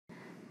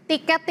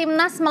Tiket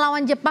Timnas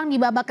melawan Jepang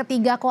di babak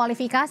ketiga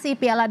kualifikasi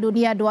Piala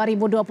Dunia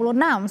 2026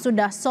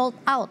 sudah sold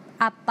out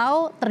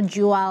atau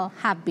terjual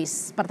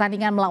habis.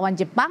 Pertandingan melawan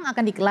Jepang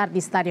akan digelar di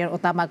Stadion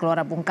Utama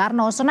Gelora Bung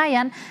Karno,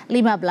 Senayan,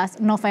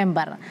 15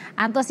 November.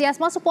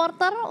 Antusiasme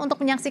supporter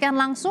untuk menyaksikan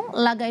langsung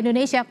laga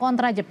Indonesia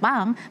kontra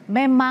Jepang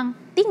memang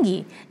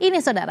tinggi.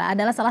 Ini saudara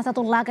adalah salah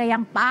satu laga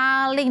yang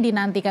paling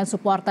dinantikan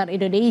supporter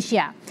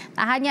Indonesia.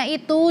 Tak hanya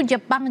itu,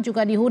 Jepang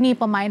juga dihuni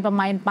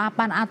pemain-pemain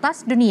papan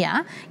atas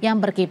dunia yang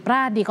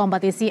berkiprah di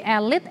kompetisi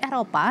elit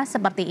Eropa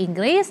seperti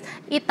Inggris,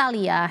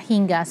 Italia,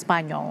 hingga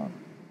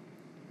Spanyol.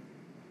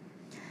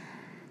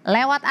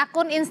 Lewat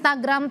akun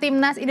Instagram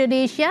Timnas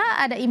Indonesia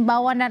ada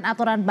imbauan dan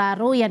aturan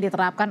baru yang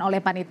diterapkan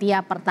oleh panitia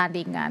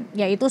pertandingan,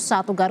 yaitu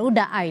satu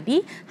Garuda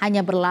ID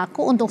hanya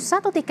berlaku untuk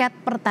satu tiket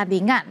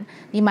pertandingan,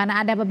 di mana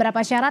ada beberapa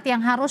syarat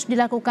yang harus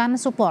dilakukan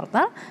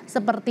supporter,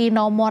 seperti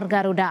nomor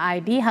Garuda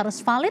ID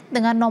harus valid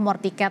dengan nomor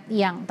tiket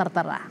yang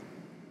tertera.